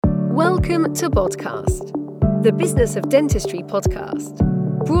Welcome to Podcast, the Business of Dentistry podcast,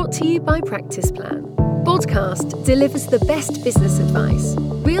 brought to you by Practice Plan. Podcast delivers the best business advice,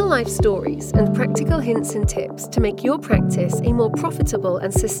 real-life stories, and practical hints and tips to make your practice a more profitable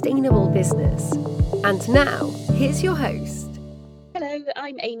and sustainable business. And now, here's your host. Hello,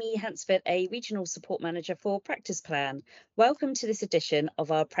 I'm Amy Hansford, a Regional Support Manager for Practice Plan. Welcome to this edition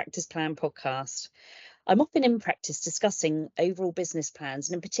of our Practice Plan podcast. I'm often in practice discussing overall business plans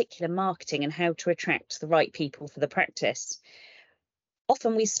and in particular marketing and how to attract the right people for the practice.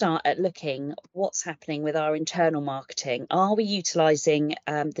 Often we start at looking what's happening with our internal marketing. Are we utilising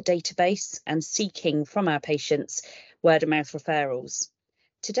the database and seeking from our patients word of mouth referrals?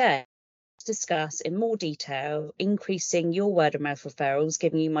 Today, let's discuss in more detail increasing your word of mouth referrals,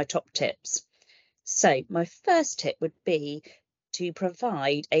 giving you my top tips. So my first tip would be to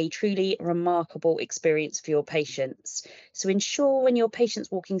provide a truly remarkable experience for your patients. So ensure when your patient's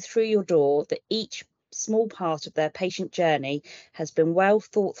walking through your door that each small part of their patient journey has been well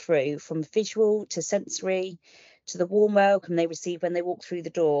thought through, from visual to sensory to the warm welcome they receive when they walk through the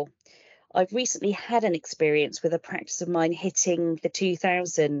door. I've recently had an experience with a practice of mine hitting the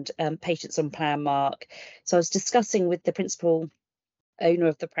 2,000 patients on plan mark. So I was discussing with the principal owner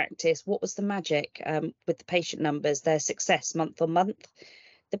of the practice what was the magic with the patient numbers, their success month on month.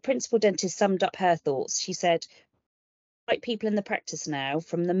 The principal dentist summed up her thoughts. She said, right people in the practice now,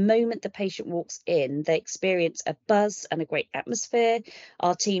 from the moment the patient walks in, they experience a buzz and a great atmosphere.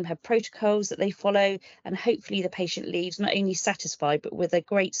 Our team have protocols that they follow, and hopefully the patient leaves not only satisfied but with a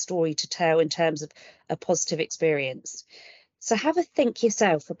great story to tell in terms of a positive experience. So have a think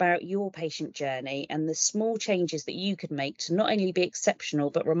yourself about your patient journey and the small changes that you could make to not only be exceptional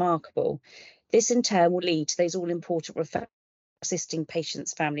but remarkable. This in turn will lead to those all-important referrals assisting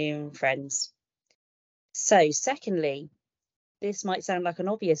patients, family and friends. So secondly, this might sound like an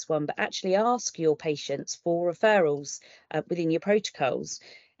obvious one, but actually ask your patients for referrals within your protocols.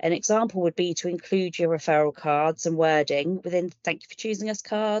 An example would be to include your referral cards and wording within thank you for choosing us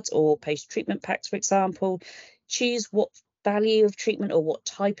cards or post-treatment packs, for example. Choose what value of treatment or what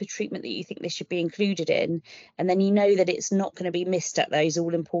type of treatment that you think this should be included in, and then you know that it's not going to be missed at those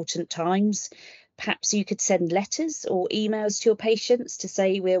all important times. Perhaps you could send letters or emails to your patients to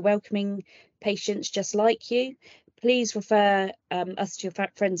say we're welcoming patients just like you. Please refer us to your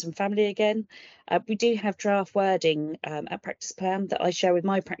friends and family again. We do have draft wording at Practice Plan that I share with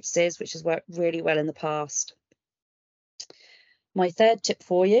my practices, which has worked really well in the past. My third tip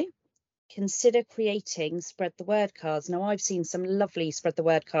for you, consider creating spread the word cards. Now, I've seen some lovely spread the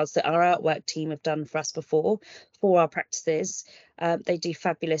word cards that our artwork team have done for us before for our practices. They do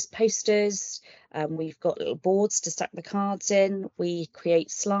fabulous posters. We've got little boards to stack the cards in. We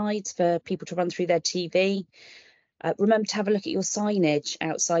create slides for people to run through their TV. Remember to have a look at your signage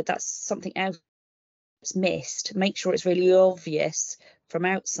outside. That's something else missed. Make sure it's really obvious from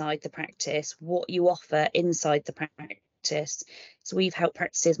outside the practice what you offer inside the practice. So we've helped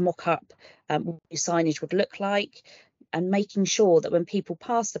practices mock up what your signage would look like, and making sure that when people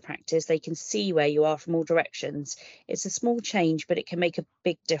pass the practice, they can see where you are from all directions. It's a small change, but it can make a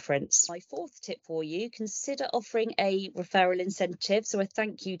big difference. My fourth tip for you, consider offering a referral incentive. So a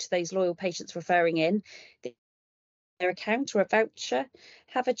thank you to those loyal patients referring in their account or a voucher.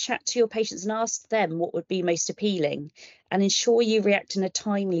 Have a chat to your patients and ask them what would be most appealing, and ensure you react in a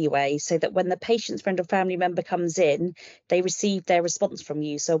timely way so that when the patient's friend or family member comes in, they receive their response from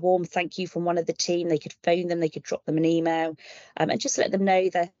you. So a warm thank you from one of the team. They could phone them, they could drop them an email, and just let them know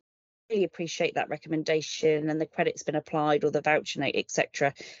that really appreciate that recommendation and the credit's been applied or the voucher note,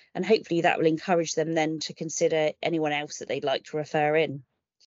 etc. And hopefully that will encourage them then to consider anyone else that they'd like to refer in.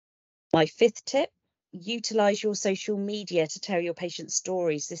 My fifth tip, utilise your social media to tell your patients'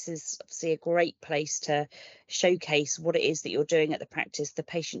 stories. This is obviously a great place to showcase what it is that you're doing at the practice, the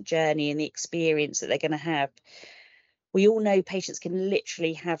patient journey and the experience that they're going to have. We all know patients can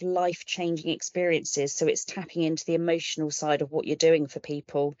literally have life-changing experiences, so it's tapping into the emotional side of what you're doing for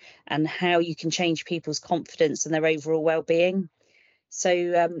people and how you can change people's confidence and their overall well-being.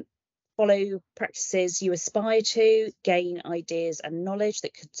 So follow practices you aspire to, gain ideas and knowledge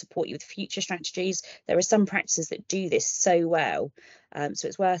that could support you with future strategies. There are some practices that do this so well, so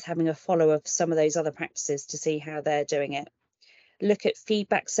it's worth having a follow of some of those other practices to see how they're doing it. Look at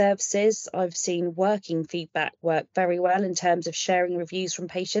feedback services. I've seen working feedback work very well in terms of sharing reviews from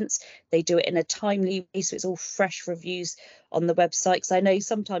patients. They do it in a timely way, so it's all fresh reviews on the website, because I know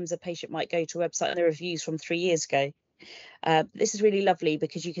sometimes a patient might go to a website and the reviews from 3 years ago. This is really lovely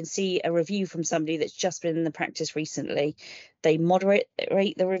because you can see a review from somebody that's just been in the practice recently. They moderate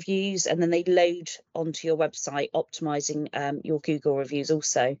the reviews and then they load onto your website, optimizing your Google reviews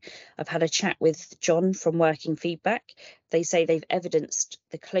also. I've had a chat with John from Working Feedback. They say they've evidenced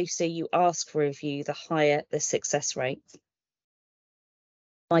the closer you ask for a review, the higher the success rate.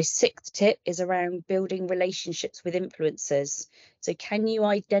 My sixth tip is around building relationships with influencers. So can you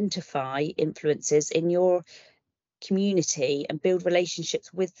identify influencers in your community and build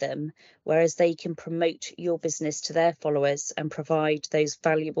relationships with them, whereas they can promote your business to their followers and provide those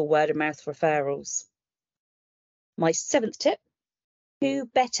valuable word of mouth referrals? My seventh tip: who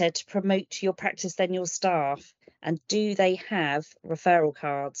better to promote your practice than your staff? And do they have referral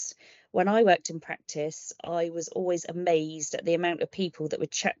cards? When I worked in practice, I was always amazed at the amount of people that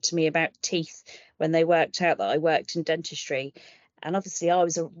would chat to me about teeth when they worked out that I worked in dentistry. And obviously I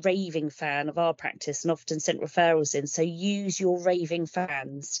was a raving fan of our practice and often sent referrals in. So use your raving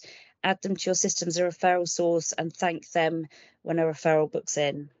fans, add them to your system as a referral source and thank them when a referral books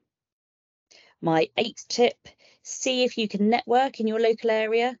in. My eighth tip: see if you can network in your local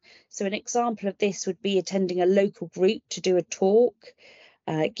area. So an example of this would be attending a local group to do a talk.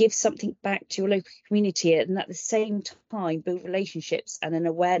 Give something back to your local community and at the same time build relationships and an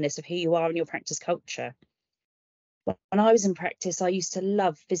awareness of who you are in your practice culture. When I was in practice, I used to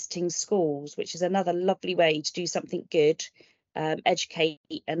love visiting schools, which is another lovely way to do something good, educate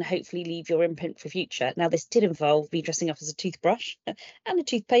and hopefully leave your imprint for future. Now, this did involve me dressing up as a toothbrush and a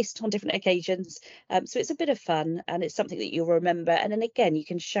toothpaste on different occasions. So it's a bit of fun and it's something that you'll remember. And then again, you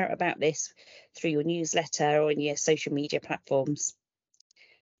can share about this through your newsletter or in your social media platforms.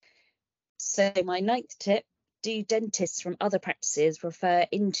 So my ninth tip: do dentists from other practices refer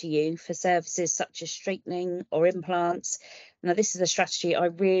into you for services such as straightening or implants? Now, this is a strategy I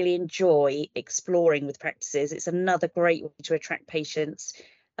really enjoy exploring with practices. It's another great way to attract patients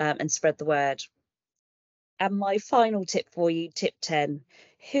and spread the word. And my final tip for you, tip 10,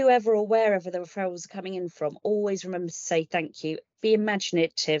 whoever or wherever the referrals are coming in from, always remember to say thank you. Be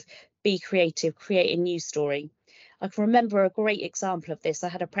imaginative, be creative, create a news story. I can remember a great example of this. I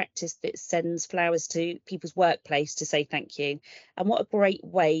had a practice that sends flowers to people's workplace to say thank you. And what a great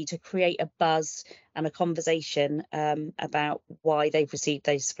way to create a buzz and a conversation about why they've received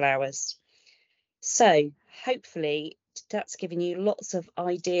those flowers. So hopefully that's given you lots of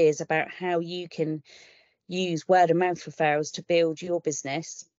ideas about how you can use word of mouth referrals to build your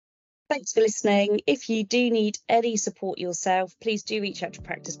business. Thanks for listening. If you do need any support yourself, please do reach out to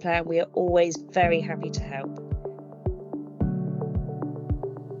Practice Plan. We are always very happy to help.